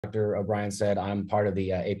Dr. O'Brien said, I'm part of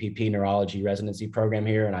the APP Neurology residency program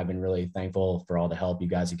here, and I've been really thankful for all the help you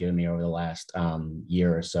guys have given me over the last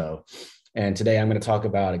year or so. And today I'm going to talk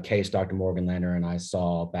about a case Dr. Morgan Lander and I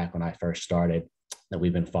saw back when I first started that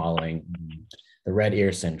we've been following, the red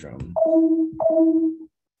ear syndrome.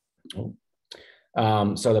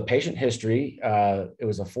 So the patient history, it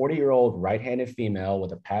was a 40-year-old right-handed female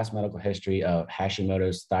with a past medical history of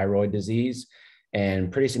Hashimoto's thyroid disease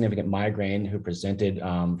and pretty significant migraine who presented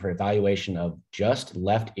for evaluation of just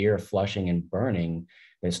left ear flushing and burning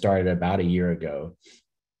that started about a year ago.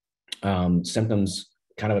 Symptoms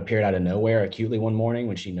kind of appeared out of nowhere acutely one morning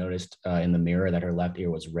when she noticed in the mirror that her left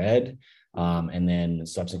ear was red and then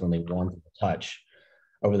subsequently warm to the touch.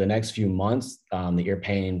 Over the next few months, the ear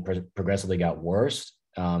pain progressively got worse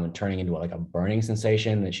and turning into like a burning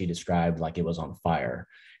sensation that she described like it was on fire.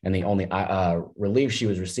 And the only relief she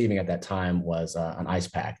was receiving at that time was an ice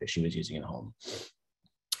pack that she was using at home.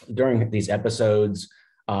 During these episodes,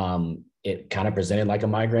 it kind of presented like a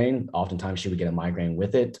migraine. Oftentimes she would get a migraine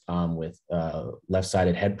with it, with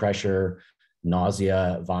left-sided head pressure,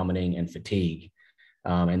 nausea, vomiting, and fatigue.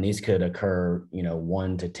 And these could occur,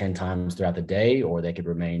 1 to 10 times throughout the day, or they could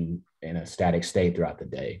remain in a static state throughout the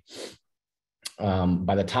day.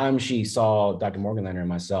 By the time she saw Dr. Morgan Lander and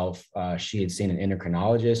myself, she had seen an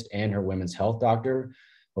endocrinologist and her women's health doctor,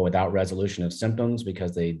 but without resolution of symptoms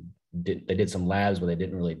because they did some labs, but they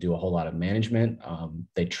didn't really do a whole lot of management.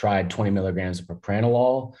 They tried 20 milligrams of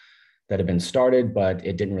propranolol that had been started, but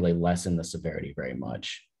it didn't really lessen the severity very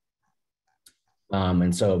much.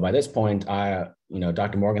 And so by this point,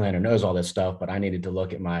 Dr. Morgan Lander knows all this stuff, but I needed to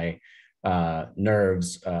look at my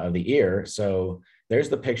nerves of the ear. So there's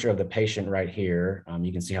the picture of the patient right here.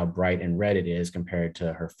 You can see how bright and red it is compared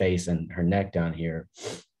to her face and her neck down here.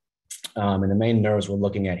 And the main nerves we're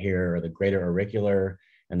looking at here are the greater auricular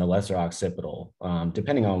and the lesser occipital.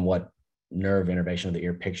 Depending on what nerve innervation of the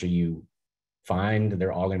ear picture you find,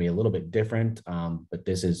 they're all going to be a little bit different, but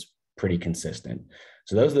this is pretty consistent.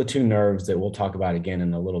 So those are the two nerves that we'll talk about again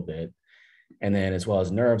in a little bit. And then as well as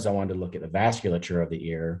nerves, I wanted to look at the vasculature of the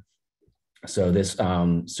ear. So this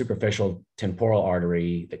superficial temporal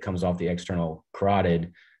artery that comes off the external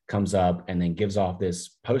carotid comes up and then gives off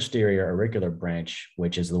this posterior auricular branch,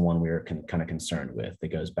 which is the one we're kind of concerned with that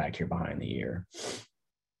goes back here behind the ear.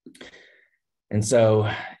 And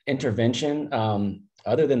so intervention,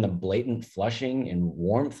 other than the blatant flushing and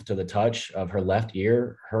warmth to the touch of her left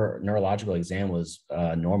ear, her neurological exam was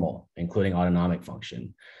normal, including autonomic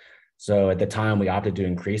function. So at the time, we opted to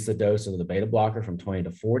increase the dose of the beta blocker from 20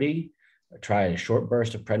 to 40, try a short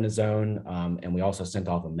burst of prednisone, and we also sent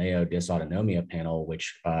off a Mayo dysautonomia panel,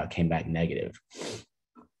 which came back negative.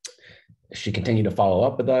 She continued to follow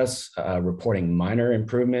up with us, reporting minor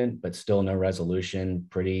improvement, but still no resolution,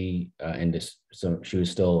 so she was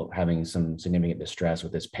still having some significant distress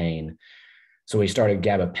with this pain. So we started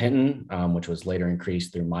gabapentin, which was later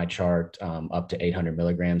increased through my chart up to 800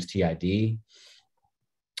 milligrams TID.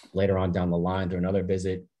 Later on down the line, through another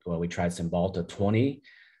visit, we tried Cymbalta 20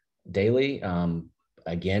 daily,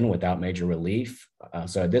 again, without major relief.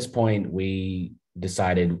 So at this point, we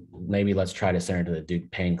decided maybe let's try to send her to the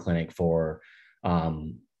Duke Pain Clinic for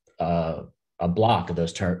a block of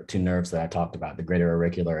those two nerves that I talked about, the greater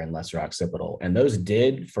auricular and lesser occipital. And those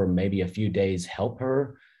did, for maybe a few days, help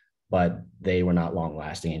her, but they were not long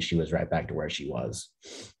lasting, and she was right back to where she was.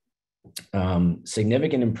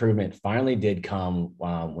 Significant improvement finally did come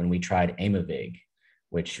when we tried Aimovig,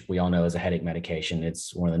 which we all know is a headache medication.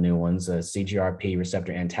 It's one of the new ones, a CGRP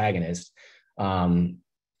receptor antagonist. And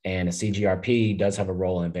a CGRP does have a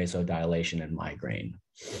role in vasodilation and migraine.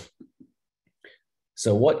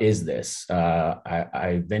 So what is this?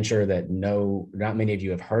 I venture that not many of you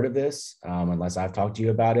have heard of this unless I've talked to you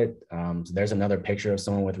about it. So there's another picture of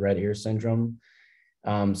someone with red ear syndrome.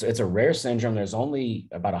 So it's a rare syndrome. There's only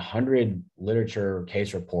about 100 literature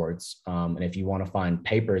case reports. And if you want to find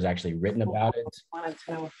papers actually written about it. I wanted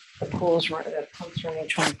to know if the pools were that comes from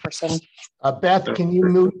each one person. Beth, can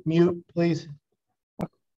you mute, please?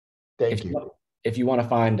 Thank you. If you want to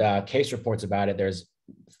find case reports about it, there's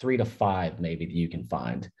 3 to 5 maybe that you can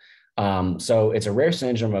find. So it's a rare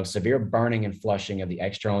syndrome of severe burning and flushing of the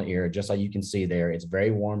external ear, just like you can see there. It's very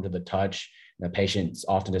warm to the touch. The patients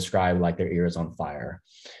often describe like their ear is on fire.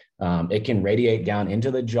 It can radiate down into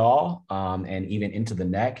the jaw and even into the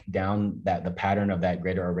neck, down the pattern of that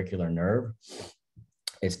greater auricular nerve.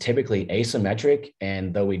 It's typically asymmetric,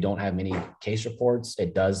 and though we don't have many case reports,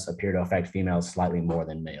 it does appear to affect females slightly more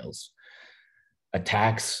than males.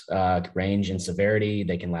 Attacks range in severity.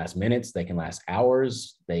 They can last minutes, they can last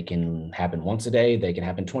hours, they can happen once a day, they can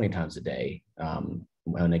happen 20 times a day.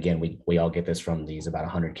 And again, we all get this from these about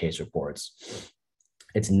 100 case reports.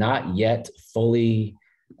 It's not yet fully,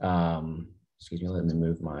 excuse me, let me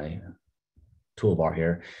move my toolbar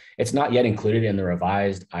here. It's not yet included in the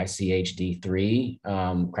revised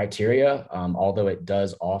ICHD-3 criteria, although it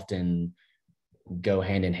does often go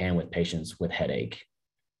hand in hand with patients with headache.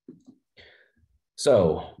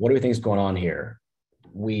 So what do we think is going on here?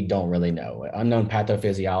 We don't really know. Unknown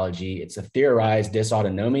pathophysiology. It's a theorized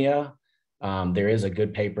dysautonomia. There is a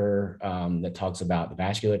good paper that talks about the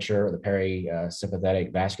vasculature, the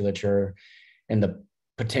parasympathetic vasculature, and the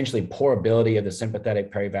potentially poor ability of the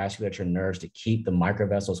sympathetic perivasculature nerves to keep the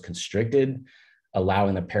microvessels constricted,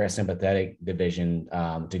 allowing the parasympathetic division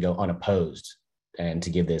to go unopposed and to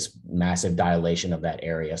give this massive dilation of that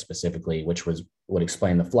area specifically, which would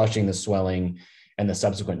explain the flushing, the swelling, and the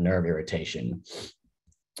subsequent nerve irritation.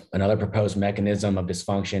 Another proposed mechanism of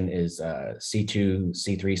dysfunction is C2,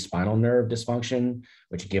 C3 spinal nerve dysfunction,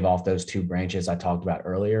 which give off those two branches I talked about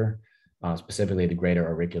earlier, specifically the greater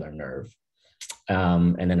auricular nerve.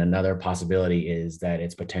 And then another possibility is that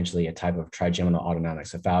it's potentially a type of trigeminal autonomic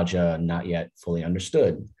cephalgia, not yet fully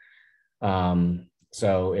understood.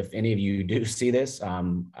 So if any of you do see this,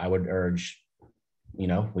 I would urge,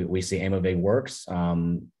 we see Aimovig works.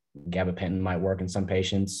 Gabapentin might work in some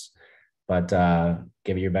patients, but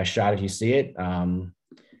give it your best shot if you see it. And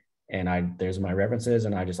there's my references.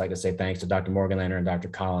 And I just like to say thanks to Dr. Morganlander and Dr.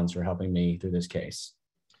 Collins for helping me through this case.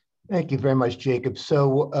 Thank you very much, Jacob.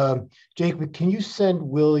 So, Jacob, can you send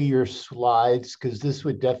Will your slides? Because this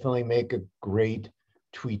would definitely make a great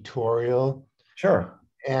tutorial. Sure.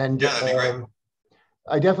 And yeah, that'd be great.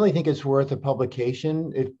 I definitely think it's worth a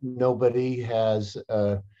publication if nobody has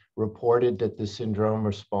reported that the syndrome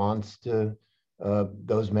responds to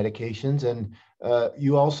those medications. And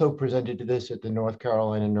you also presented to this at the North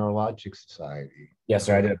Carolina Neurologic Society. Yes,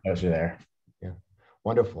 sir. I did a poster there. Yeah.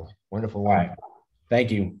 Wonderful. Wonderful. All right.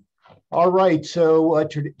 Thank you. All right. So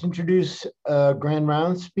to introduce Grand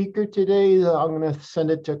Round speaker today, I'm going to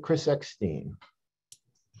send it to Chris Eckstein.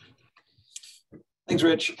 Thanks,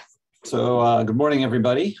 Rich. So good morning,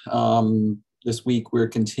 everybody. This week, we're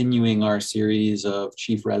continuing our series of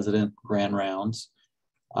chief resident grand rounds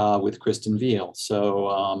with Kristen Veal.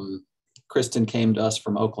 So Kristen came to us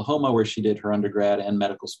from Oklahoma, where she did her undergrad and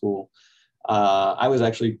medical school. I was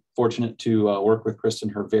actually fortunate to work with Kristen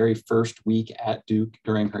her very first week at Duke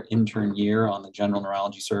during her intern year on the general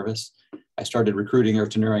neurology service. I started recruiting her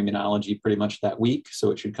to neuroimmunology pretty much that week, so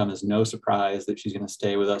it should come as no surprise that she's going to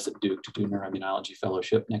stay with us at Duke to do neuroimmunology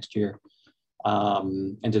fellowship next year.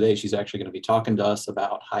 And today she's actually going to be talking to us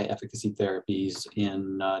about high efficacy therapies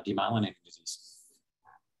in demyelinating disease.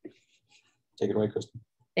 Take it away, Kristen.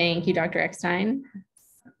 Thank you, Dr. Eckstein.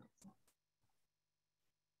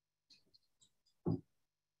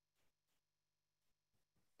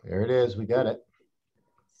 There it is. We got it.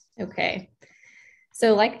 Okay.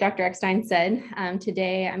 So like Dr. Eckstein said,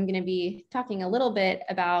 today I'm going to be talking a little bit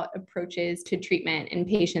about approaches to treatment in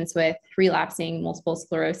patients with relapsing multiple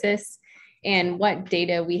sclerosis and what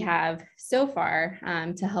data we have so far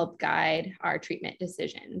to help guide our treatment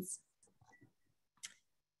decisions.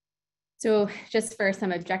 So just for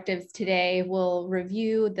some objectives today, we'll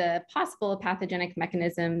review the possible pathogenic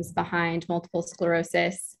mechanisms behind multiple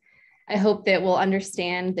sclerosis. I hope that we'll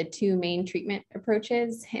understand the two main treatment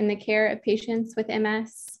approaches in the care of patients with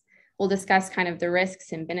MS. We'll discuss kind of the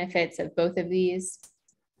risks and benefits of both of these,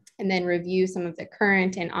 and then review some of the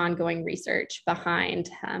current and ongoing research behind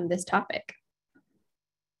this topic.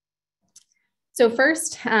 So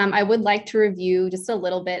first, I would like to review just a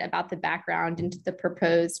little bit about the background into the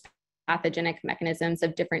proposed pathogenic mechanisms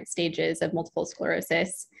of different stages of multiple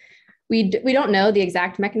sclerosis. We don't know the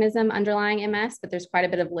exact mechanism underlying MS, but there's quite a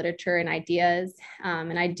bit of literature and ideas.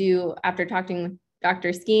 And I do, after talking with Dr.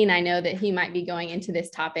 Skeen, I know that he might be going into this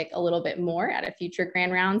topic a little bit more at a future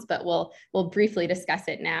grand rounds, but we'll briefly discuss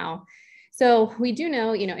it now. So we do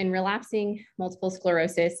know, in relapsing multiple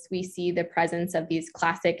sclerosis, we see the presence of these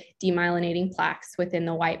classic demyelinating plaques within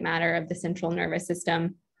the white matter of the central nervous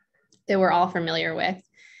system that we're all familiar with.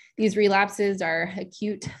 These relapses are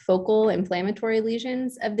acute focal inflammatory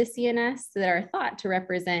lesions of the CNS that are thought to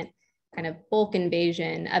represent kind of bulk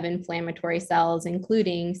invasion of inflammatory cells,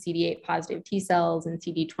 including CD8 positive T cells and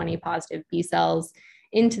CD20 positive B cells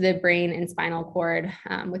into the brain and spinal cord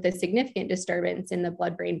with a significant disturbance in the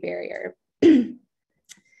blood-brain barrier. The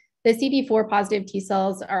CD4 positive T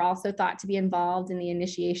cells are also thought to be involved in the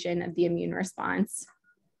initiation of the immune response.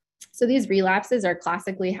 So these relapses are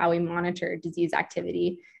classically how we monitor disease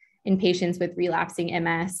activity in patients with relapsing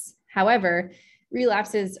MS. However,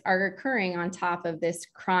 relapses are occurring on top of this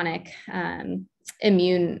chronic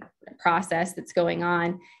immune process that's going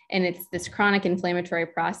on. And it's this chronic inflammatory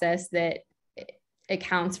process that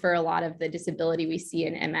accounts for a lot of the disability we see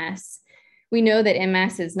in MS. We know that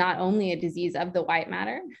MS is not only a disease of the white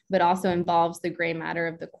matter, but also involves the gray matter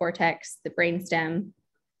of the cortex, the brainstem,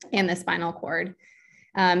 and the spinal cord.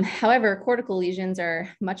 However, cortical lesions are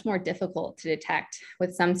much more difficult to detect,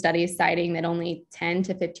 with some studies citing that only 10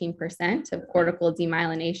 to 15% of cortical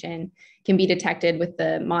demyelination can be detected with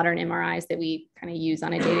the modern MRIs that we kind of use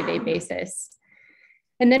on a day-to-day basis.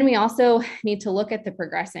 And then we also need to look at the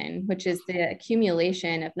progression, which is the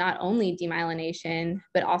accumulation of not only demyelination,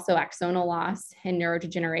 but also axonal loss and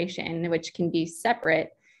neurodegeneration, which can be separate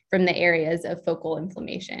from the areas of focal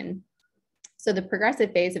inflammation. So the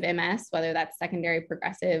progressive phase of MS, whether that's secondary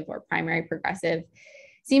progressive or primary progressive,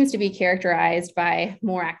 seems to be characterized by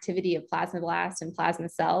more activity of plasmablasts and plasma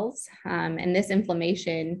cells. And this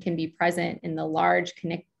inflammation can be present in the large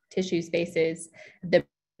connective tissue spaces of the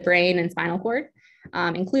brain and spinal cord,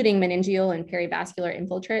 including meningeal and perivascular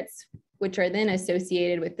infiltrates, which are then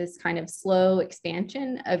associated with this kind of slow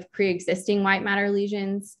expansion of pre-existing white matter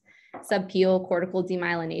lesions, subpial cortical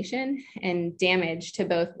demyelination, and damage to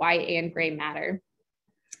both white and gray matter.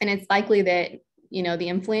 And it's likely that, the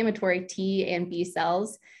inflammatory T and B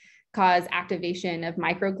cells cause activation of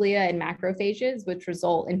microglia and macrophages, which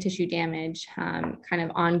result in tissue damage kind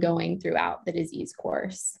of ongoing throughout the disease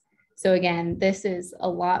course. So again, this is a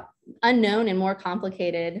lot unknown and more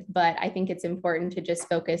complicated, but I think it's important to just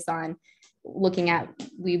focus on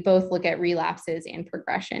we both look at relapses and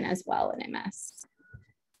progression as well in MS.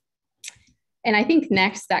 And I think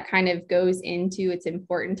next that kind of goes into, it's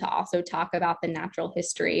important to also talk about the natural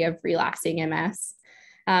history of relapsing MS.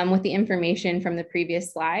 With the information from the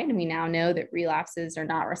previous slide, we now know that relapses are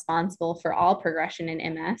not responsible for all progression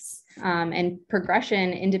in MS, and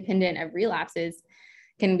progression independent of relapses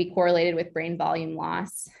can be correlated with brain volume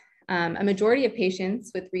loss. A majority of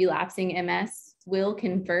patients with relapsing MS will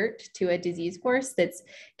convert to a disease course that's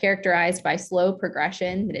characterized by slow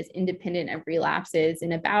progression that is independent of relapses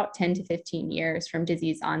in about 10 to 15 years from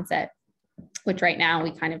disease onset, which right now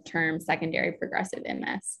we kind of term secondary progressive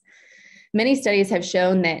MS. Many studies have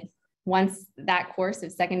shown that once that course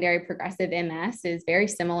of secondary progressive MS is very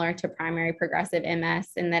similar to primary progressive MS,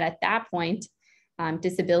 and that at that point,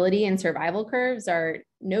 disability and survival curves are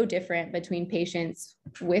no different between patients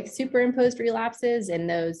with superimposed relapses and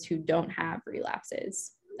those who don't have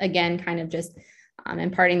relapses. Again, kind of just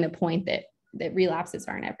imparting the point that relapses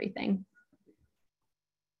aren't everything.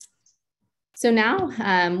 So now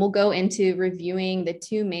we'll go into reviewing the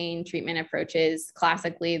two main treatment approaches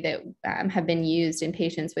classically that have been used in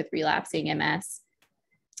patients with relapsing MS.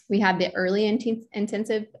 We have the early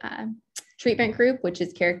intensive treatment group, which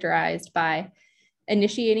is characterized by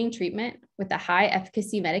initiating treatment with a high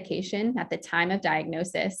efficacy medication at the time of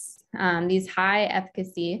diagnosis. These high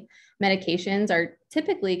efficacy medications are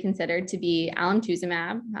typically considered to be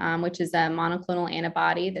alemtuzumab, which is a monoclonal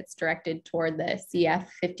antibody that's directed toward the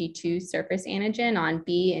CF52 surface antigen on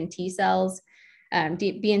B and T cells,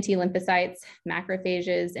 B and T lymphocytes,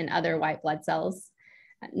 macrophages, and other white blood cells.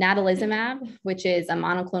 Natalizumab, which is a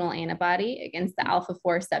monoclonal antibody against the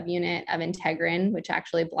alpha-4 subunit of integrin, which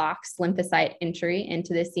actually blocks lymphocyte entry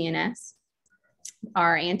into the CNS.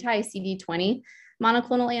 Our anti-CD20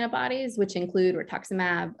 monoclonal antibodies, which include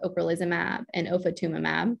rituximab, ocrelizumab, and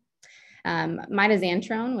ofatumumab.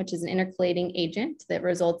 Mitoxantrone, which is an intercalating agent that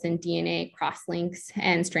results in DNA crosslinks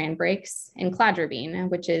and strand breaks, and cladribine,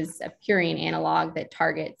 which is a purine analog that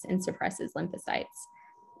targets and suppresses lymphocytes.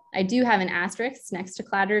 I do have an asterisk next to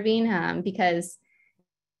cladribine because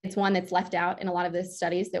it's one that's left out in a lot of the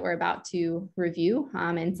studies that we're about to review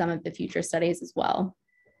and some of the future studies as well.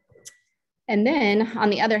 And then on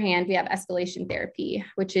the other hand, we have escalation therapy,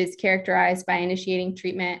 which is characterized by initiating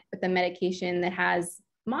treatment with a medication that has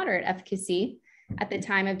moderate efficacy at the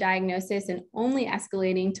time of diagnosis and only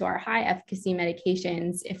escalating to our high efficacy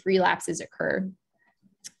medications if relapses occur.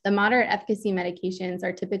 The moderate efficacy medications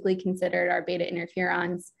are typically considered our beta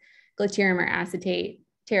interferons, glatiramer acetate,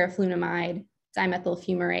 teriflunomide, dimethyl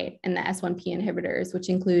fumarate, and the S1P inhibitors, which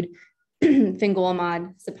include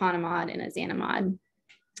fingolimod, siponimod, and ozanimod.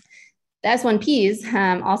 The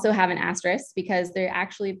S1Ps also have an asterisk because they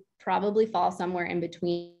actually probably fall somewhere in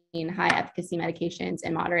between high efficacy medications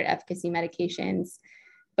and moderate efficacy medications.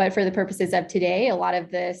 But for the purposes of today, a lot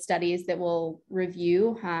of the studies that we'll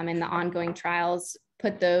review in the ongoing trials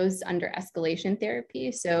put those under escalation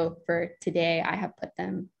therapy. So for today, I have put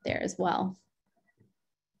them there as well.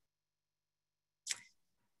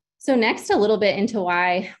 So next, a little bit into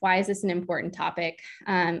why is this an important topic?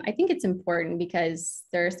 I think it's important because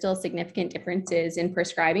there are still significant differences in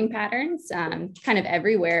prescribing patterns, kind of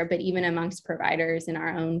everywhere, but even amongst providers in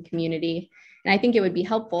our own community. And I think it would be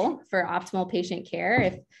helpful for optimal patient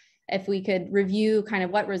care if we could review kind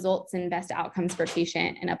of what results in best outcomes for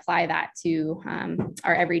patient and apply that to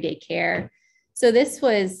our everyday care. So this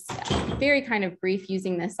was very kind of brief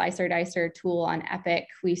using the Slicer Dicer tool on Epic.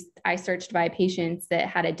 I searched by patients that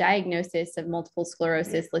had a diagnosis of multiple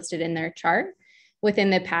sclerosis listed in their chart within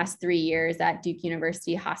the past 3 years at Duke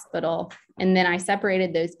University Hospital. And then I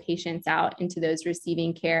separated those patients out into those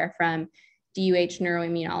receiving care from DUH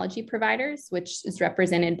neuroimmunology providers, which is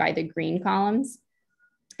represented by the green columns.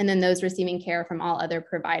 And then those receiving care from all other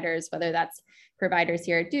providers, whether that's providers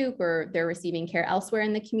here at Duke or they're receiving care elsewhere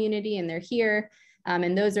in the community and they're here.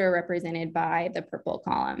 And those are represented by the purple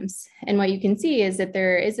columns. And what you can see is that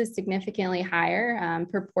there is a significantly higher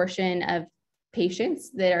proportion of patients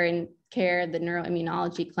that are in care at the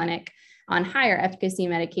neuroimmunology clinic on higher efficacy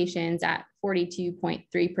medications at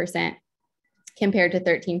 42.3% compared to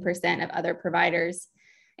 13% of other providers.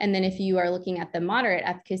 And then if you are looking at the moderate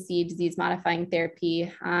efficacy disease modifying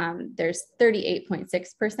therapy, there's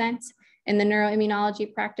 38.6% in the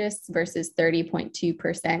neuroimmunology practice versus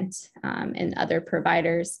 30.2% in other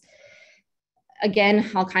providers. Again,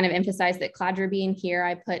 I'll kind of emphasize that cladribine here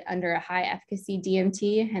I put under a high efficacy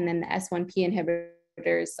DMT, and then the S1P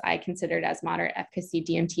inhibitors I considered as moderate efficacy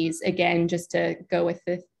DMTs, again, just to go with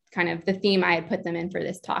the kind of the theme I had put them in for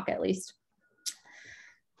this talk at least.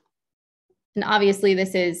 And obviously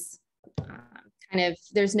this is kind of,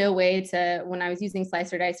 there's no way to, when I was using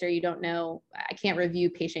Slicer Dicer, you don't know, I can't review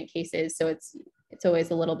patient cases. So it's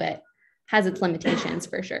always a little bit, has its limitations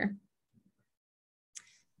for sure.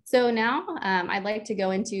 So now I'd like to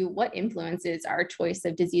go into what influences our choice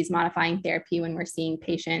of disease modifying therapy when we're seeing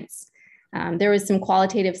patients. There was some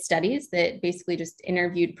qualitative studies that basically just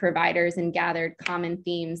interviewed providers and gathered common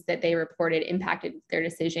themes that they reported impacted their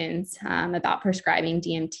decisions about prescribing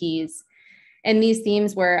DMTs. And these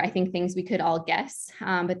themes were, I think, things we could all guess,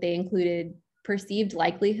 but they included perceived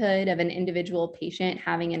likelihood of an individual patient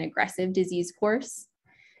having an aggressive disease course,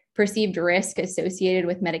 perceived risk associated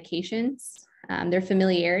with medications, their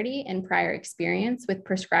familiarity and prior experience with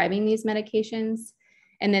prescribing these medications,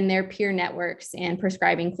 and then their peer networks and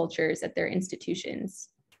prescribing cultures at their institutions.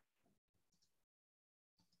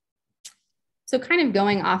 So kind of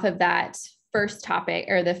going off of that first topic,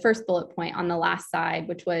 or the first bullet point on the last side,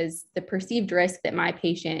 which was the perceived risk that my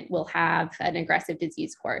patient will have an aggressive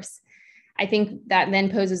disease course. I think that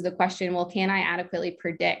then poses the question, well, can I adequately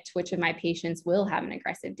predict which of my patients will have an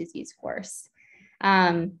aggressive disease course?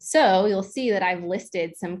 So you'll see that I've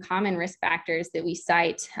listed some common risk factors that we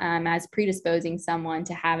cite as predisposing someone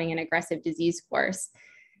to having an aggressive disease course.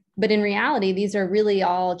 But in reality, these are really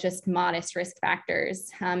all just modest risk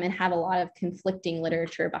factors and have a lot of conflicting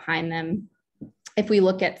literature behind them. If we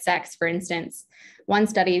look at sex, for instance, one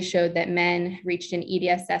study showed that men reached an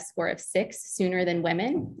EDSS score of 6 sooner than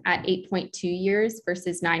women at 8.2 years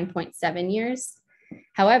versus 9.7 years.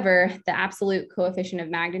 However, the absolute coefficient of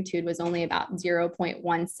magnitude was only about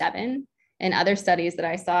 0.17, and other studies that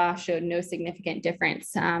I saw showed no significant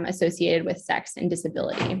difference associated with sex and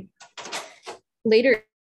disability. Later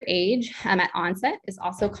age at onset is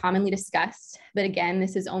also commonly discussed, but again,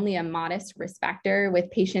 this is only a modest risk factor, with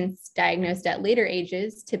patients diagnosed at later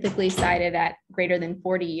ages typically cited at greater than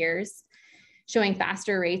 40 years, showing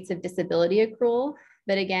faster rates of disability accrual.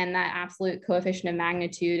 But again, that absolute coefficient of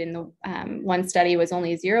magnitude in the one study was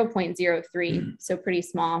only 0.03, so pretty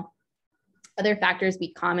small. Other factors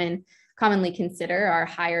we commonly consider are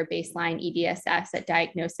higher baseline EDSS at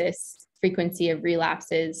diagnosis, frequency of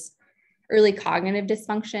relapses, early cognitive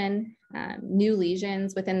dysfunction, new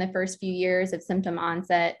lesions within the first few years of symptom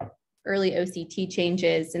onset, early OCT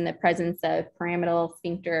changes in the presence of pyramidal,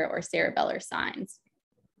 sphincter, or cerebellar signs.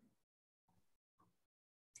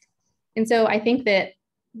 And so I think that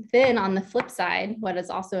then on the flip side, what is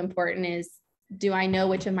also important is, do I know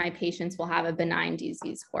which of my patients will have a benign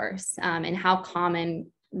disease course, and how common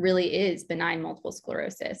really is benign multiple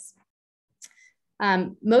sclerosis?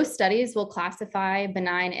 Most studies will classify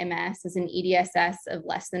benign MS as an EDSS of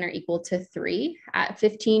less than or equal to 3 at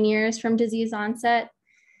 15 years from disease onset.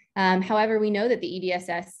 However, we know that the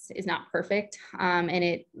EDSS is not perfect, and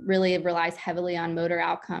it really relies heavily on motor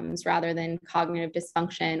outcomes rather than cognitive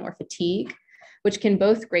dysfunction or fatigue, which can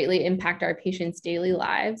both greatly impact our patients' daily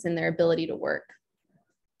lives and their ability to work.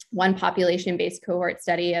 One population-based cohort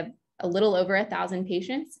study of a little over 1,000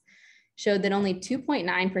 patients showed that only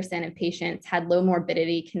 2.9% of patients had low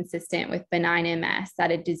morbidity consistent with benign MS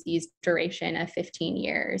at a disease duration of 15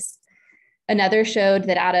 years. Another showed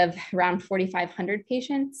that out of around 4,500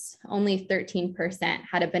 patients, only 13%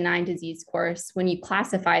 had a benign disease course when you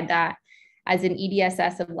classified that as an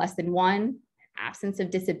EDSS of less than 1, absence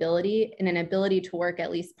of disability, and an ability to work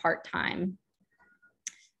at least part-time.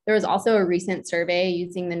 There was also a recent survey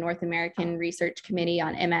using the North American Research Committee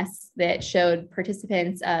on MS that showed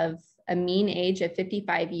participants of a mean age of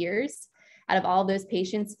 55 years. Out of all those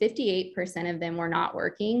patients, 58% of them were not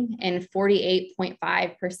working and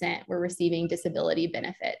 48.5% were receiving disability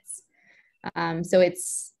benefits. So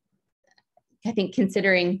it's, I think,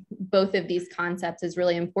 considering both of these concepts is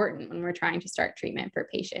really important when we're trying to start treatment for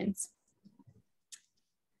patients.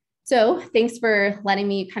 So thanks for letting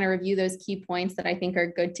me kind of review those key points that I think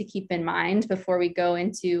are good to keep in mind before we go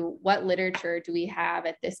into what literature do we have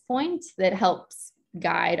at this point that helps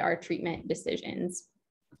guide our treatment decisions.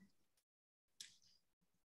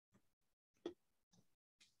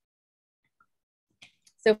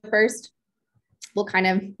 So first, we'll kind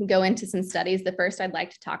of go into some studies. The first I'd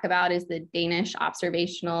like to talk about is the Danish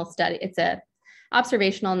observational study. It's a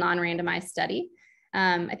observational non-randomized study.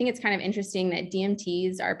 I think it's kind of interesting that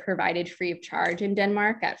DMTs are provided free of charge in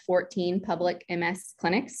Denmark at 14 public MS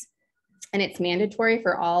clinics. And it's mandatory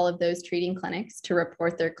for all of those treating clinics to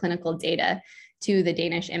report their clinical data to the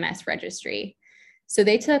Danish MS registry. So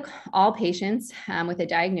they took all patients with a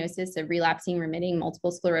diagnosis of relapsing remitting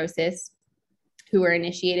multiple sclerosis who were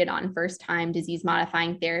initiated on first-time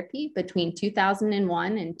disease-modifying therapy between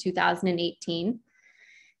 2001 and 2018.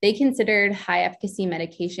 They considered high-efficacy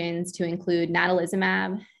medications to include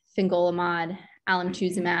natalizumab, fingolimod,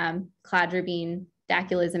 alemtuzumab, cladribine,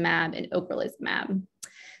 daclizumab, and ocrelizumab.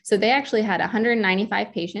 So they actually had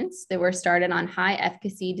 195 patients that were started on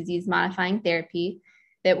high-efficacy disease-modifying therapy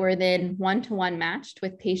that were then one-to-one matched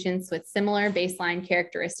with patients with similar baseline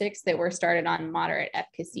characteristics that were started on moderate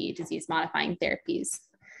efficacy disease-modifying therapies.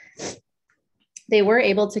 They were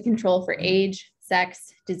able to control for age,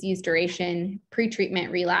 sex, disease duration,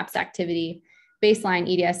 pretreatment relapse activity, baseline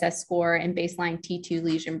EDSS score, and baseline T2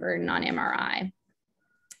 lesion burden on MRI.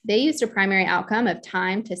 They used a primary outcome of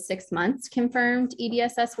time to 6 months confirmed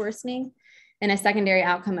EDSS worsening and a secondary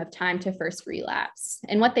outcome of time to first relapse.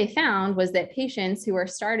 And what they found was that patients who were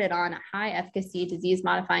started on a high efficacy disease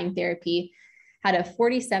modifying therapy had a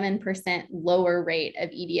 47% lower rate of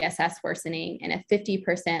EDSS worsening and a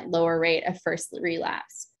 50% lower rate of first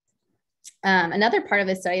relapse. Another part of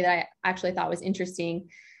the study that I actually thought was interesting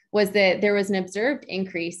was that there was an observed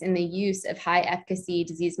increase in the use of high efficacy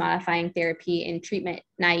disease modifying therapy in treatment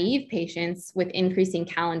naive patients with increasing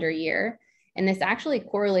calendar year. And this actually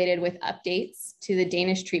correlated with updates to the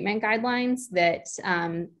Danish treatment guidelines that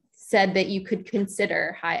said that you could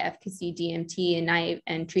consider high efficacy DMT in naive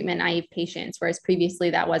and treatment naive patients, whereas previously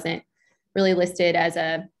that wasn't really listed as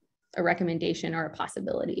a recommendation or a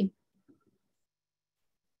possibility.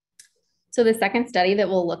 So the second study that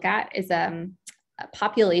we'll look at is a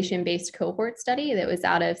population-based cohort study that was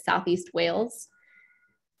out of Southeast Wales.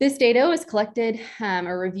 This data was collected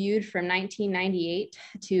or reviewed from 1998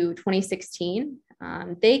 to 2016.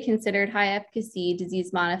 They considered high efficacy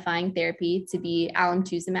disease modifying therapy to be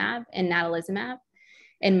alemtuzumab and natalizumab,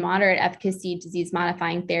 and moderate efficacy disease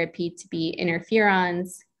modifying therapy to be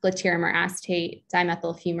interferons, glatiramer acetate,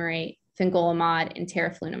 dimethyl fumarate, fingolimod, and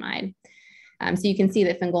teriflunomide. So you can see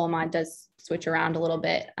that fingolimod does switch around a little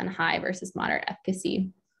bit on high versus moderate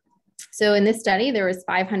efficacy. So in this study, there was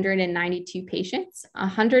 592 patients,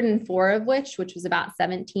 104 of which was about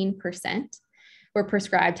 17%, were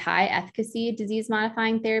prescribed high efficacy disease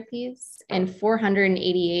modifying therapies, and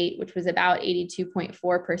 488, which was about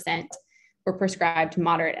 82.4%, were prescribed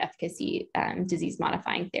moderate efficacy disease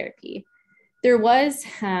modifying therapy. There was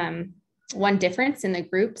one difference in the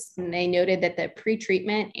groups, and they noted that the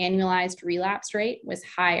pretreatment annualized relapse rate was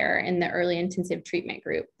higher in the early intensive treatment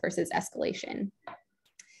group versus escalation.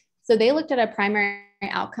 So they looked at a primary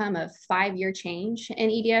outcome of 5-year change in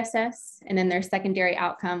EDSS, and then their secondary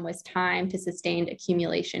outcome was time to sustained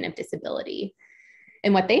accumulation of disability.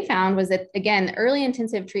 And what they found was that, again, the early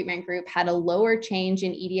intensive treatment group had a lower change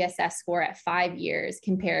in EDSS score at 5 years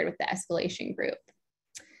compared with the escalation group.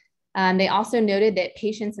 They also noted that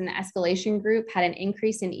patients in the escalation group had an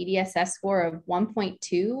increase in EDSS score of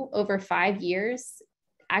 1.2 over 5 years,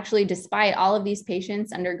 actually despite all of these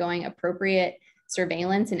patients undergoing appropriate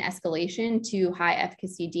surveillance and escalation to high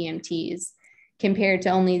efficacy DMTs, compared to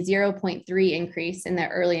only 0.3 increase in the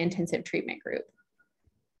early intensive treatment group.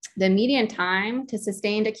 The median time to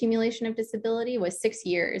sustained accumulation of disability was 6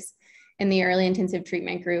 years, in the early intensive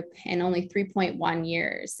treatment group and only 3.1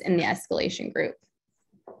 years in the escalation group.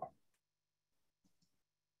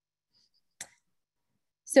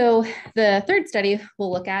 So the third study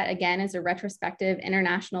we'll look at, again, is a retrospective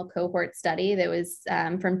international cohort study that was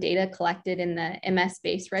from data collected in the MS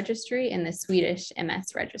base registry and the Swedish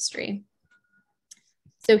MS registry.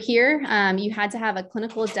 So here, you had to have a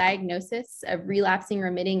clinical diagnosis of relapsing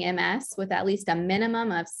remitting MS with at least a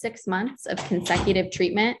minimum of 6 months of consecutive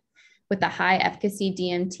treatment with a high efficacy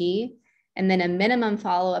DMT, and then a minimum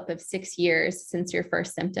follow-up of 6 years since your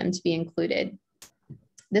first symptom to be included.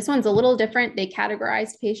 This one's a little different. They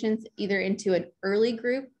categorized patients either into an early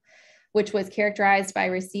group, which was characterized by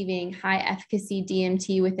receiving high efficacy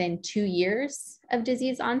DMT within 2 years of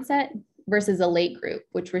disease onset, versus a late group,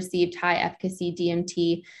 which received high efficacy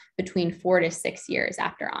DMT between 4 to 6 years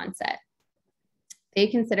after onset. They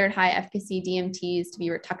considered high efficacy DMTs to be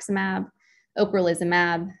rituximab,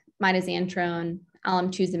 ocrelizumab, mitoxantrone,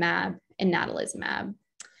 alemtuzumab, and natalizumab.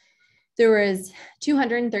 There was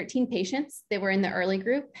 213 patients that were in the early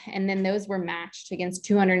group, and then those were matched against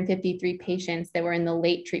 253 patients that were in the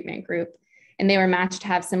late treatment group. And they were matched to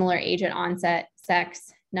have similar age at onset,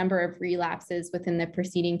 sex, number of relapses within the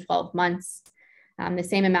preceding 12 months, the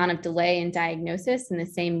same amount of delay in diagnosis, and the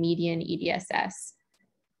same median EDSS.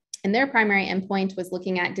 And their primary endpoint was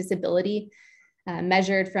looking at disability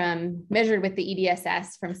measured with the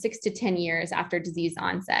EDSS from 6 to 10 years after disease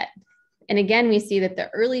onset. And again, we see that the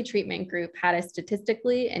early treatment group had a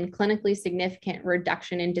statistically and clinically significant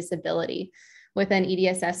reduction in disability, with an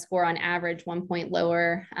EDSS score on average 1 point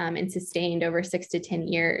lower and sustained over 6 to 10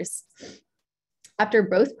 years. After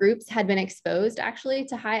both groups had been exposed actually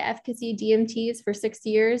to high efficacy DMTs for 6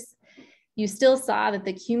 years, you still saw that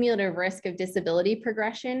the cumulative risk of disability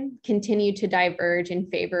progression continued to diverge in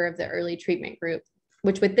favor of the early treatment group,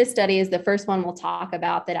 which with this study is the first one we'll talk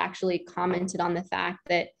about that actually commented on the fact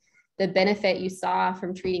that the benefit you saw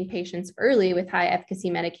from treating patients early with high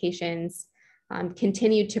efficacy medications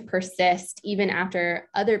continued to persist even after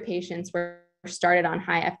other patients were started on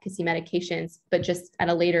high efficacy medications, but just at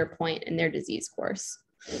a later point in their disease course.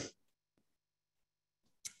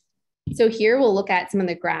 So here we'll look at some of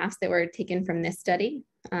the graphs that were taken from this study.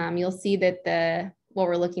 You'll see that what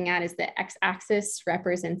we're looking at is the x-axis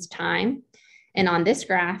represents time. And on this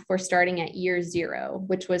graph, we're starting at year 0,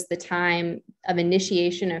 which was the time of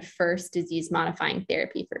initiation of first disease-modifying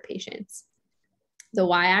therapy for patients. The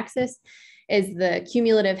y-axis is the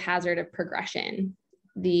cumulative hazard of progression.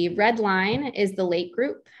 The red line is the late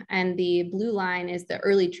group, and the blue line is the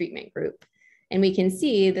early treatment group. And we can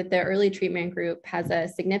see that the early treatment group has a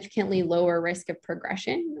significantly lower risk of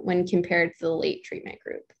progression when compared to the late treatment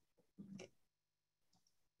group.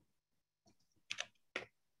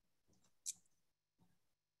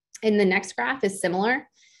 And the next graph is similar,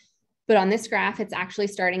 but on this graph, it's actually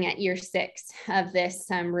starting at year 6 of this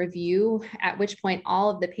review, at which point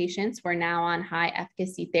all of the patients were now on high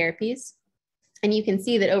efficacy therapies. And you can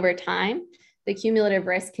see that over time, the cumulative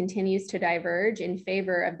risk continues to diverge in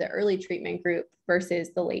favor of the early treatment group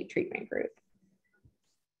versus the late treatment group.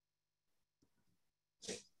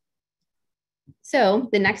 So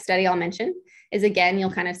the next study I'll mention is, again,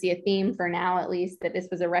 you'll kind of see a theme for now, at least, that this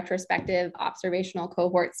was a retrospective observational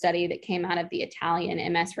cohort study that came out of the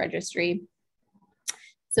Italian MS registry.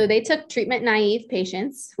 So they took treatment naive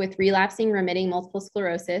patients with relapsing remitting multiple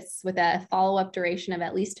sclerosis with a follow-up duration of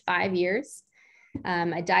at least 5 years,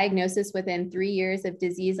 a diagnosis within 3 years of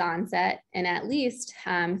disease onset, and at least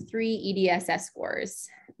 3 EDSS scores.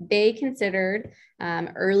 They considered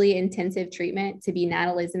early intensive treatment to be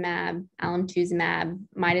natalizumab, alemtuzumab,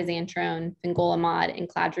 mitoxantrone, fingolimod, and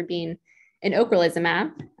cladribine, and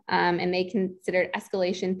ocrelizumab. And they considered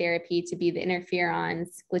escalation therapy to be the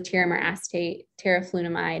interferons, glatiramer acetate,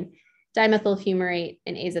 teriflunomide, dimethyl fumarate,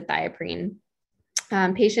 and azathioprine.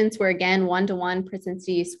 Patients were again 1-to-1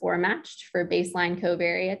 propensity score matched for baseline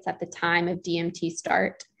covariates at the time of DMT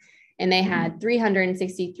start. And they had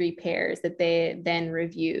 363 pairs that they then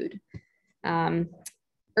reviewed.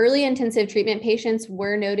 Early intensive treatment patients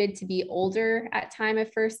were noted to be older at time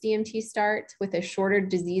of first DMT start with a shorter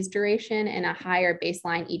disease duration and a higher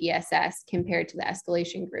baseline EDSS compared to the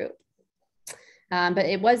escalation group. But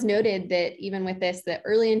it was noted that even with this, the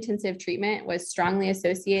early intensive treatment was strongly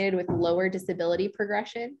associated with lower disability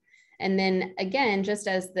progression. And then again, just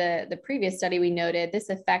as the previous study we noted, this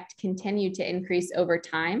effect continued to increase over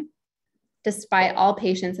time, despite all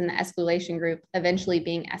patients in the escalation group eventually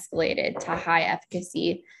being escalated to high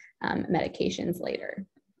efficacy medications later.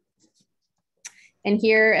 And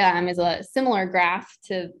here is a similar graph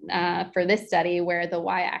to for this study where the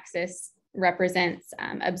y-axis represents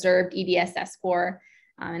observed EDSS score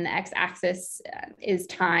And the x-axis is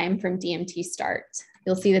time from DMT start.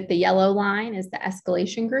 You'll see that the yellow line is the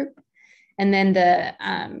escalation group, and then the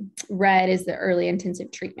red is the early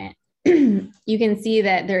intensive treatment. You can see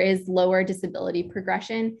that there is lower disability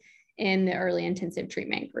progression in the early intensive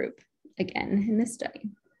treatment group, again, in this study.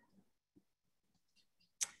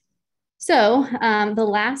 So the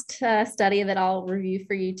last study that I'll review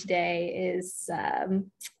for you today is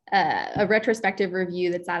a retrospective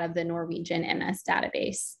review that's out of the Norwegian MS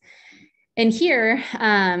database. And here,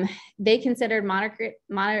 they considered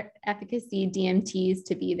moderate efficacy DMTs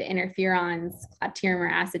to be the interferons,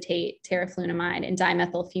 clotrimazole acetate, teriflunomide, and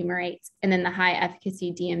dimethyl fumarate. And then the high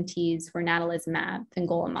efficacy DMTs were natalizumab,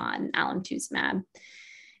 fingolimod, and alemtuzumab.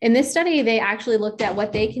 In this study, they actually looked at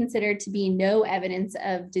what they considered to be no evidence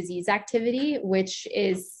of disease activity, which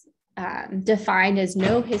is defined as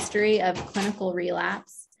no history of clinical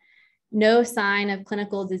relapse, no sign of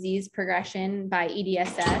clinical disease progression by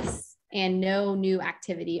EDSS, and no new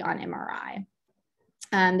activity on MRI.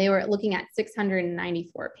 They were looking at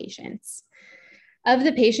 694 patients. Of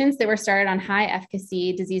the patients that were started on high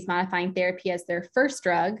efficacy disease modifying therapy as their first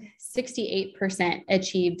drug, 68%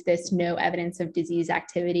 achieved this no evidence of disease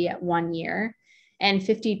activity at 1 year and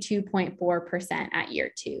 52.4% at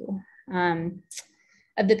year 2.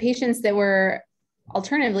 Of the patients that were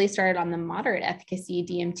alternatively started on the moderate efficacy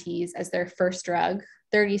DMTs as their first drug,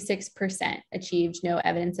 36% achieved no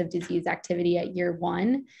evidence of disease activity at year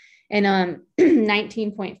 1 and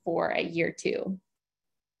 19.4% at year 2.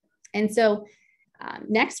 And so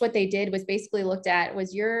next, what they did was basically looked at,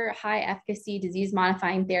 was your high efficacy disease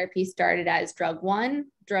modifying therapy started as drug 1,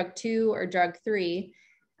 drug 2, or drug 3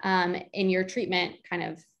 in your treatment kind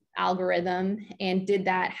of algorithm, and did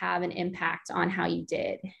that have an impact on how you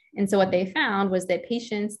did? And so what they found was that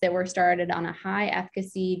patients that were started on a high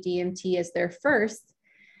efficacy DMT as their first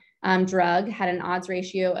drug had an odds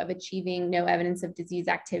ratio of achieving no evidence of disease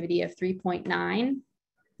activity of 3.9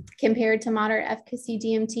 compared to moderate efficacy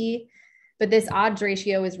DMT. But this odds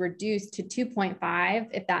ratio was reduced to 2.5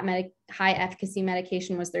 if that high efficacy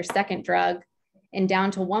medication was their second drug, and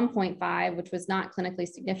down to 1.5, which was not clinically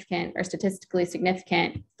significant or statistically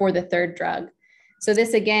significant for the third drug. So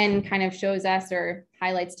this again kind of shows us, or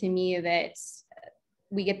highlights to me, that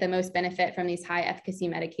we get the most benefit from these high efficacy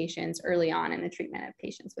medications early on in the treatment of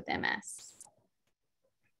patients with MS.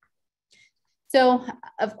 So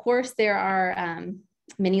of course there are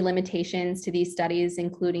many limitations to these studies,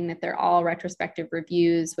 including that they're all retrospective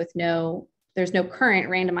reviews with there's no current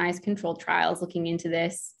randomized controlled trials looking into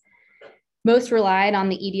this. Most relied on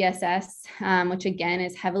the EDSS, which again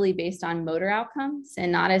is heavily based on motor outcomes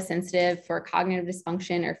and not as sensitive for cognitive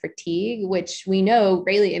dysfunction or fatigue, which we know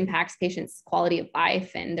greatly impacts patients' quality of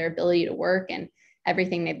life and their ability to work and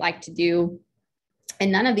everything they'd like to do.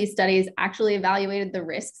 And none of these studies actually evaluated the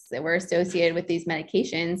risks that were associated with these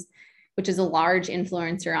medications, which is a large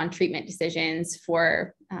influencer on treatment decisions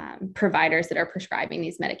for providers that are prescribing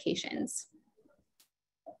these medications.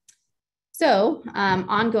 So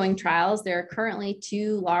ongoing trials, there are currently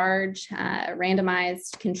 2 large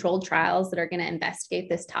randomized controlled trials that are going to investigate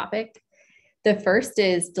this topic. The first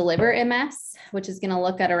is Deliver MS, which is going to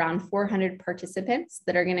look at around 400 participants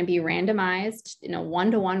that are going to be randomized in a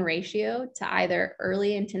 1-to-1 ratio to either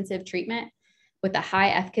early intensive treatment with a high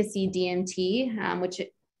efficacy DMT, which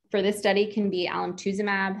for this study can be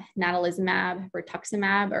alemtuzumab, natalizumab,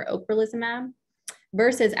 rituximab, or ocrelizumab,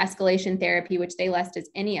 versus escalation therapy, which they list as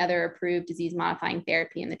any other approved disease-modifying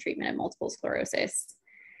therapy in the treatment of multiple sclerosis.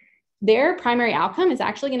 Their primary outcome is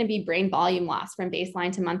actually going to be brain volume loss from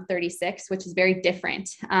baseline to month 36, which is very different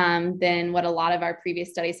than what a lot of our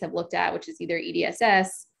previous studies have looked at, which is either EDSS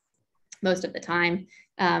most of the time,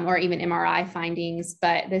 or even MRI findings,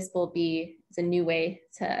 but this it's a new way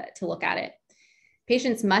to look at it.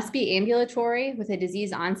 Patients must be ambulatory with a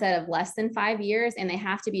disease onset of less than 5 years, and they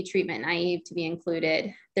have to be treatment naive to be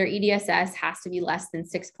included. Their EDSS has to be less than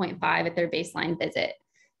 6.5 at their baseline visit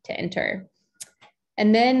to enter.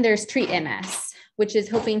 And then there's Treat MS, which is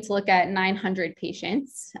hoping to look at 900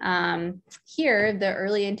 patients. Here, the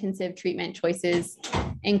early intensive treatment choices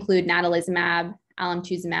include natalizumab,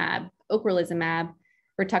 alemtuzumab, ocrelizumab,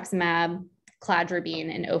 rituximab,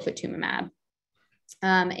 cladribine, and ofatumumab.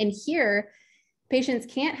 And here, patients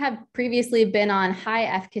can't have previously been on high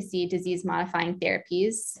efficacy disease modifying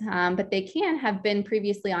therapies, but they can have been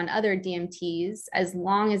previously on other DMTs as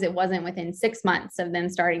long as it wasn't within 6 months of them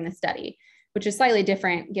starting the study, which is slightly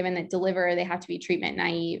different given that Deliver, they have to be treatment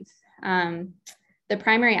naive. The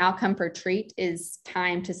primary outcome for Treat is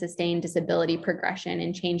time to sustain disability progression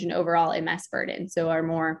and change in overall MS burden. So our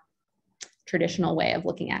more traditional way of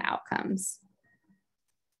looking at outcomes.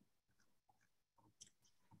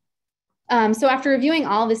 So after reviewing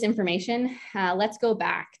all this information, let's go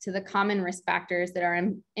back to the common risk factors that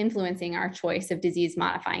are influencing our choice of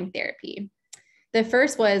disease-modifying therapy. The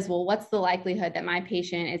first was, well, what's the likelihood that my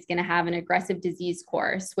patient is going to have an aggressive disease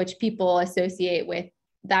course, which people associate with,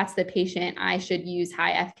 that's the patient I should use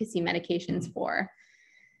high efficacy medications for.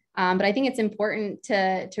 But I think it's important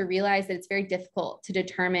to realize that it's very difficult to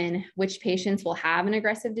determine which patients will have an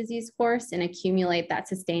aggressive disease course and accumulate that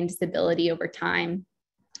sustained disability over time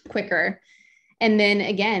quicker. And then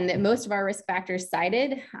again, that most of our risk factors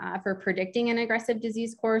cited for predicting an aggressive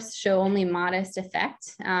disease course show only modest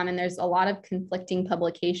effect. And there's a lot of conflicting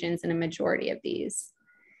publications in a majority of these.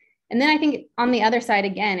 And then I think on the other side,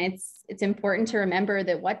 again, it's important to remember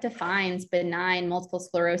that what defines benign multiple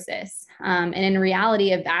sclerosis. And in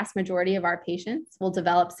reality, a vast majority of our patients will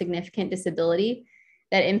develop significant disability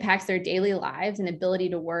that impacts their daily lives and ability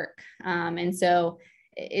to work. And so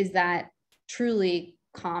is that truly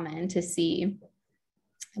common to see?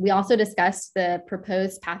 We also discussed the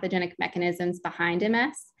proposed pathogenic mechanisms behind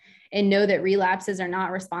MS and know that relapses are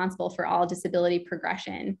not responsible for all disability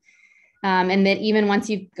progression. And that even once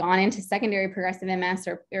you've gone into secondary progressive MS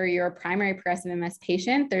or you're a primary progressive MS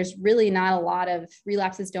patient, there's really not a lot of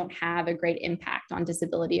relapses don't have a great impact on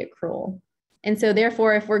disability accrual. And so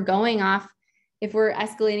therefore, if we're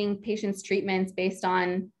escalating patients' treatments based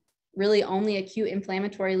on really only acute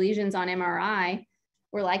inflammatory lesions on MRI,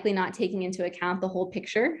 we're likely not taking into account the whole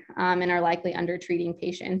picture and are likely under-treating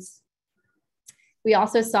patients. We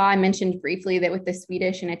also saw, I mentioned briefly that with the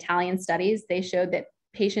Swedish and Italian studies, they showed that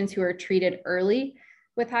patients who were treated early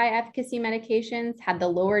with high efficacy medications had the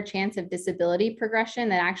lower chance of disability progression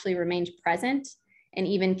that actually remained present and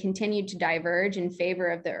even continued to diverge in favor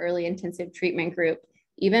of the early intensive treatment group,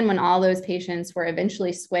 even when all those patients were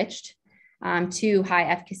eventually switched to high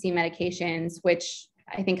efficacy medications, which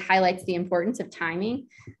I think highlights the importance of timing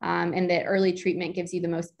and that early treatment gives you the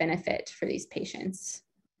most benefit for these patients.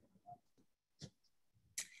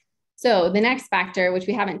 So the next factor, which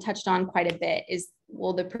we haven't touched on quite a bit, is,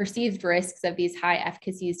 well, the perceived risks of these high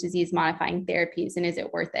efficacy disease modifying therapies, and is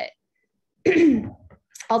it worth it?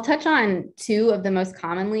 I'll touch on two of the most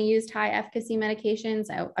commonly used high efficacy medications.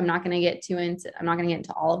 I'm not going to get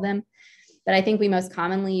into all of them, but I think we most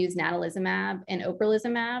commonly use natalizumab and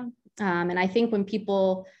ocrelizumab. And I think when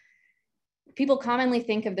people commonly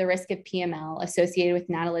think of the risk of PML associated with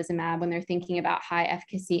natalizumab when they're thinking about high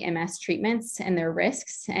efficacy MS treatments and their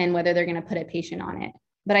risks and whether they're going to put a patient on it.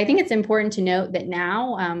 But I think it's important to note that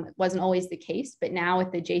now, it wasn't always the case, but now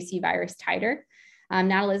with the JC virus titer,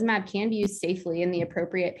 natalizumab can be used safely in the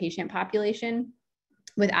appropriate patient population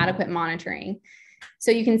with adequate monitoring.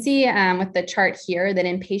 So you can see with the chart here that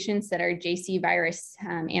in patients that are JC virus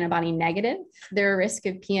antibody negative, their risk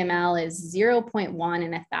of PML is 0.1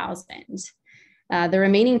 in 1,000. The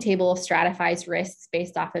remaining table stratifies risks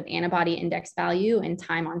based off of antibody index value and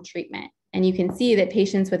time on treatment. And you can see that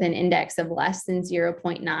patients with an index of less than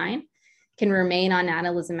 0.9 can remain on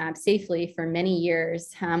natalizumab safely for many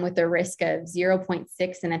years with a risk of 0.6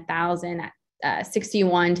 in 1,000 at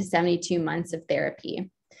 61 to 72 months of therapy.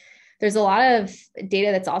 There's a lot of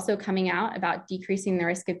data that's also coming out about decreasing the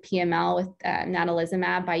risk of PML with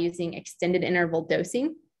natalizumab by using extended interval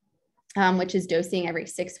dosing, which is dosing every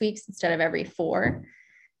 6 weeks instead of every 4.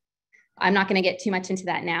 I'm not going to get too much into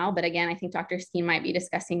that now, but again, I think Dr. Skeen might be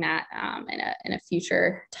discussing that in a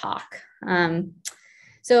future talk.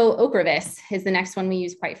 So Ocrevus is the next one we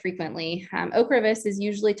use quite frequently. Ocrevus is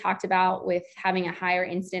usually talked about with having a higher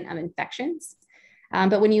incidence of infections.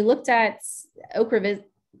 But when you looked at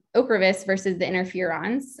Ocrevus versus the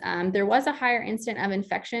interferons, there was a higher incidence of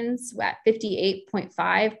infections at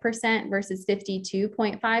 58.5% versus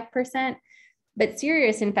 52.5%. But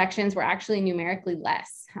serious infections were actually numerically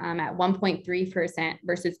less at 1.3%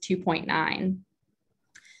 versus 2.9%.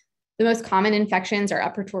 The most common infections are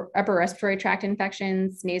upper respiratory tract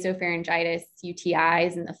infections, nasopharyngitis,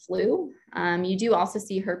 UTIs, and the flu. You do also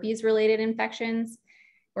see herpes-related infections.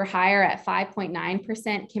 We're higher at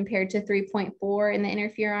 5.9% compared to 3.4% in the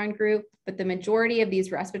interferon group, but the majority of these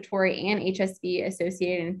respiratory and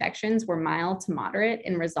HSV-associated infections were mild to moderate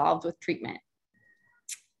and resolved with treatment.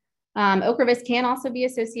 Ocrevus can also be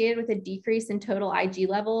associated with a decrease in total IG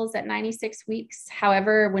levels at 96 weeks.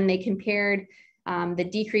 However, when they compared the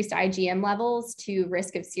decreased IgM levels to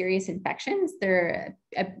risk of serious infections, there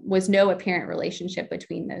was no apparent relationship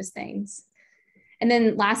between those things. And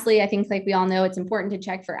then lastly, I think like we all know, it's important to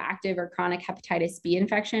check for active or chronic hepatitis B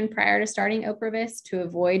infection prior to starting Ocrevus to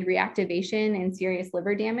avoid reactivation and serious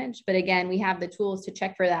liver damage. But again, we have the tools to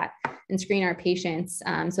check for that and screen our patients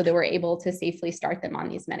so that we're able to safely start them on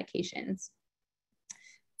these medications.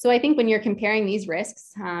 So I think when you're comparing these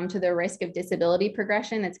risks to the risk of disability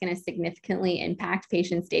progression, that's going to significantly impact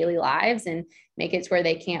patients' daily lives and make it to where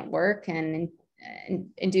they can't work and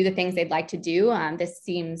do the things they'd like to do, this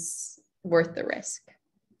seems worth the risk.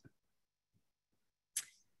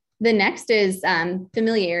 The next is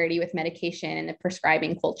familiarity with medication and the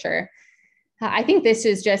prescribing culture. I think this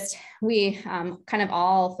is just, we kind of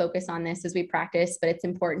all focus on this as we practice, but it's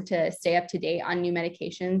important to stay up to date on new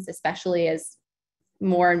medications, especially as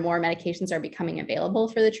more and more medications are becoming available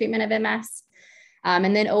for the treatment of MS.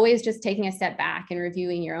 And then always just taking a step back and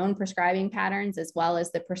reviewing your own prescribing patterns as well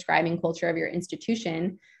as the prescribing culture of your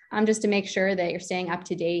institution, just to make sure that you're staying up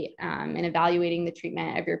to date and evaluating the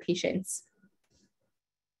treatment of your patients.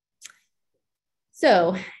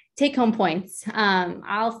 So take home points.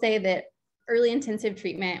 I'll say that early intensive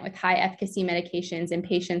treatment with high efficacy medications in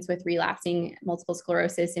patients with relapsing multiple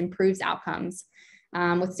sclerosis improves outcomes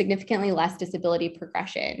with significantly less disability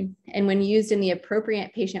progression. And when used in the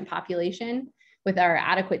appropriate patient population with our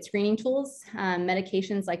adequate screening tools,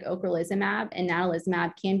 medications like ocrelizumab and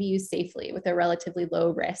natalizumab can be used safely with a relatively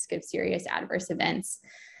low risk of serious adverse events,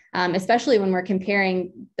 especially when we're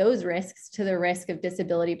comparing those risks to the risk of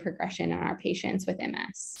disability progression in our patients with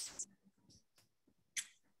MS.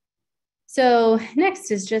 So next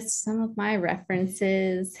is just some of my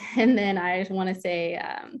references. And then I want to say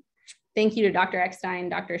thank you to Dr. Eckstein,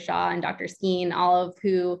 Dr. Shaw, and Dr. Skeen, all of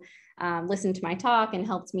who listened to my talk and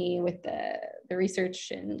helped me with the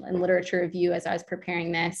research and literature review as I was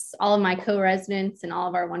preparing this. All of my co-residents and all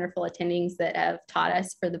of our wonderful attendings that have taught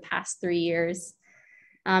us for the past 3 years.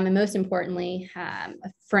 And most importantly,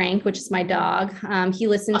 Frank, which is my dog. He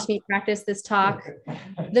listened to me practice this talk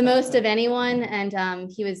the most of anyone, and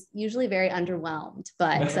he was usually very underwhelmed,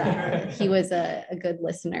 but he was a good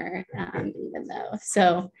listener, even though.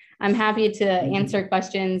 So I'm happy to answer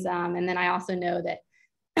questions, and then I also know that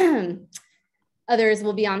others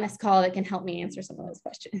will be on this call that can help me answer some of those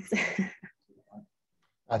questions.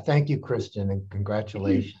 Thank you, Kristen, and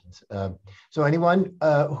congratulations. So anyone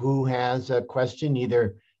who has a question,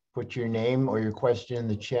 either put your name or your question in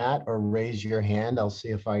the chat or raise your hand. I'll see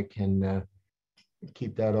if I can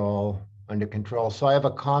keep that all under control. So I have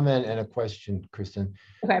a comment and a question, Kristen.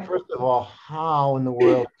 Okay. First of all, how in the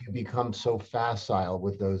world do you become so facile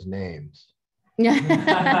with those names?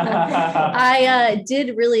 I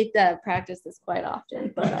did really practice this quite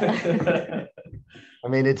often, but I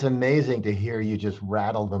mean, it's amazing to hear you just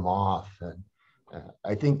rattle them off. And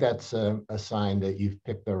I think that's a sign that you've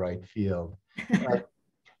picked the right field.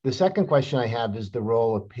 The second question I have is the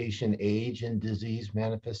role of patient age in disease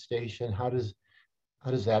manifestation. How does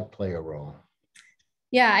that play a role?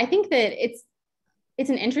 Yeah, I think that it's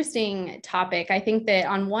an interesting topic. I think that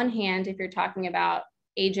on one hand, if you're talking about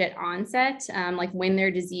age at onset, like when their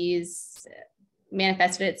disease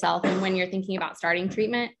manifested itself and when you're thinking about starting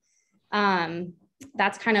treatment,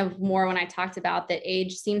 that's kind of more when I talked about that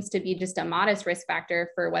age seems to be just a modest risk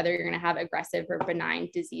factor for whether you're going to have aggressive or benign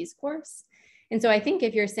disease course. And so I think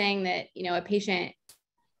if you're saying that, a patient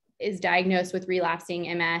is diagnosed with relapsing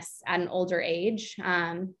MS at an older age,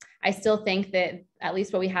 I still think that at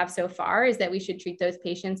least what we have so far is that we should treat those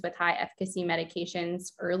patients with high efficacy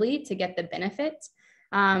medications early to get the benefit.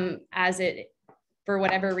 For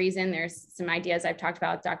whatever reason, there's some ideas I've talked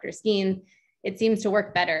about with Dr. Skeen, it seems to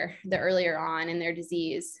work better the earlier on in their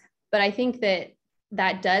disease. But I think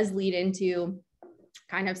that does lead into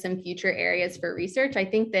kind of some future areas for research. I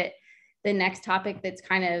think that the next topic that's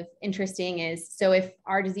kind of interesting is, so if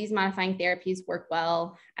our disease modifying therapies work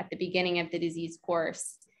well at the beginning of the disease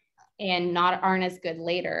course and aren't as good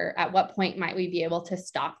later, at what point might we be able to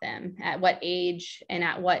stop them? At what age and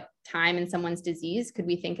at what time in someone's disease could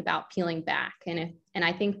we think about peeling back? And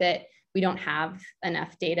I think that we don't have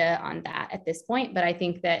enough data on that at this point, but I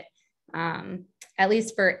think that at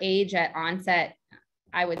least for age at onset,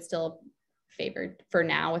 I would still favor for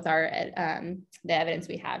now with our the evidence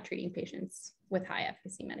we have treating patients with high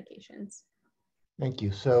efficacy medications. Thank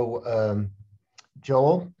you. So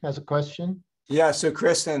Joel has a question. Yeah, so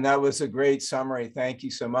Kristen, that was a great summary. Thank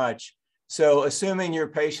you so much. So assuming your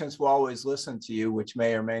patients will always listen to you, which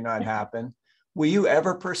may or may not happen, will you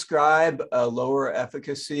ever prescribe a lower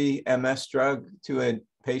efficacy MS drug to a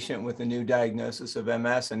patient with a new diagnosis of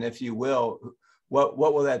MS? And if you will, what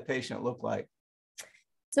will that patient look like?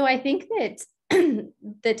 So I think that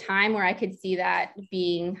the time where I could see that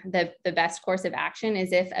being the best course of action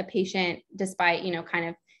is if a patient, despite, kind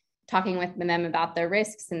of talking with them about the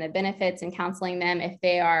risks and the benefits and counseling them, if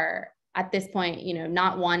they are at this point,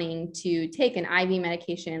 not wanting to take an IV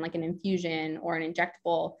medication like an infusion or an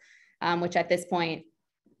injectable, which at this point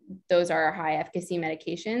those are high efficacy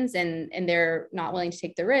medications and they're not willing to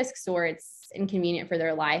take the risks or it's inconvenient for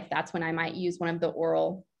their life, that's when I might use one of the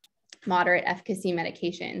oral moderate efficacy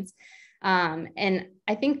medications. And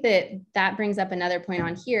I think that brings up another point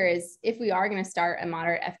on here is if we are going to start a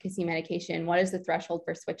moderate efficacy medication, what is the threshold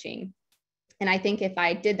for switching? And I think if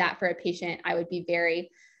I did that for a patient, I would be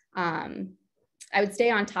I would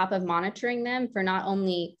stay on top of monitoring them for not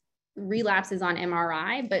only relapses on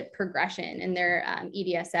MRI, but progression in their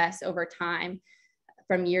EDSS over time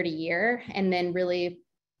from year to year, and then really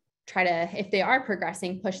try to, if they are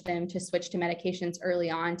progressing, push them to switch to medications early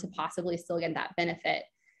on to possibly still get that benefit.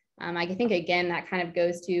 I think, again, that kind of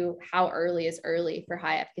goes to how early is early for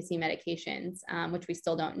high efficacy medications, which we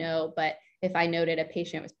still don't know. But if I noted a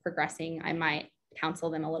patient was progressing, I might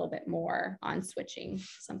counsel them a little bit more on switching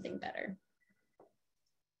something better.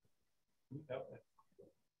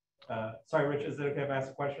 Sorry, Rich, is it okay if I ask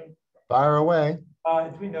a question? Fire away.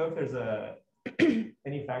 Do we know if there's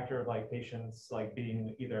any factor of like patients like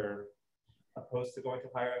being either opposed to going to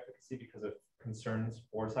higher efficacy because of concerns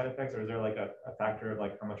for side effects, or is there like a factor of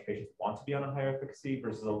like how much patients want to be on a higher efficacy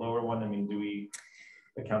versus a lower one? I mean, do we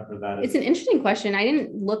account for that? It's an interesting question. I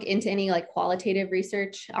didn't look into any like qualitative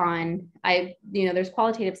research on, there's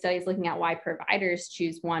qualitative studies looking at why providers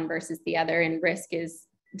choose one versus the other, and risk is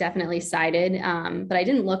definitely cited. But I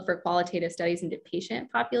didn't look for qualitative studies into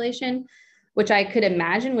patient population, which I could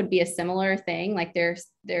imagine would be a similar thing. Like they're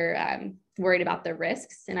worried about the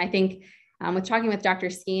risks. And I think with talking with Dr.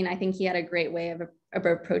 Skeen, I think he had a great way of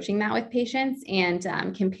approaching that with patients and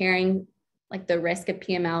comparing like the risk of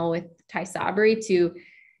PML with Tysabri to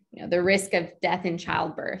the risk of death in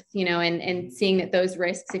childbirth, and seeing that those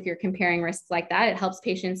risks, if you're comparing risks like that, it helps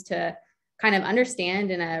patients to kind of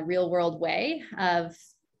understand in a real world way of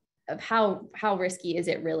how risky is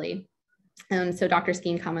it really. And so Dr.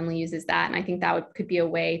 Skeen commonly uses that. And I think that could be a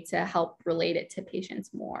way to help relate it to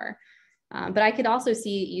patients more. But I could also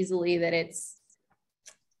see easily that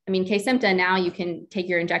Kesimpta, now you can take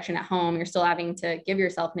your injection at home. You're still having to give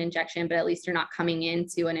yourself an injection, but at least you're not coming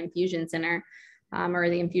into an infusion center or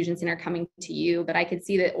the infusion center coming to you. But I could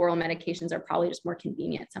see that oral medications are probably just more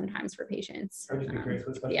convenient sometimes for patients. I would just be curious,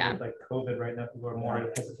 especially with like COVID right now, people are more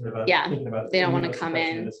hesitant about thinking about they don't want to come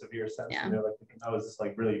in a severe sense. Yeah. And they're like thinking, oh, is this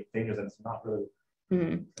like really dangerous? And it's not really.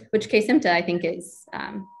 Mm-hmm. Which Kesimpta, I think, is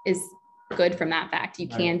good from that fact. You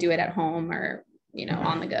can do it at home or,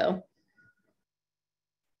 on the go.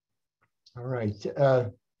 All right.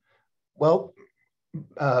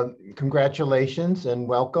 Congratulations and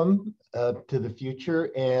welcome to the future.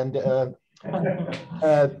 And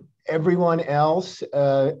everyone else,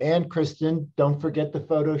 and Kristen, don't forget the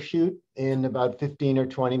photo shoot in about 15 or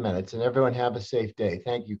 20 minutes. And everyone have a safe day.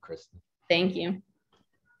 Thank you, Kristen. Thank you.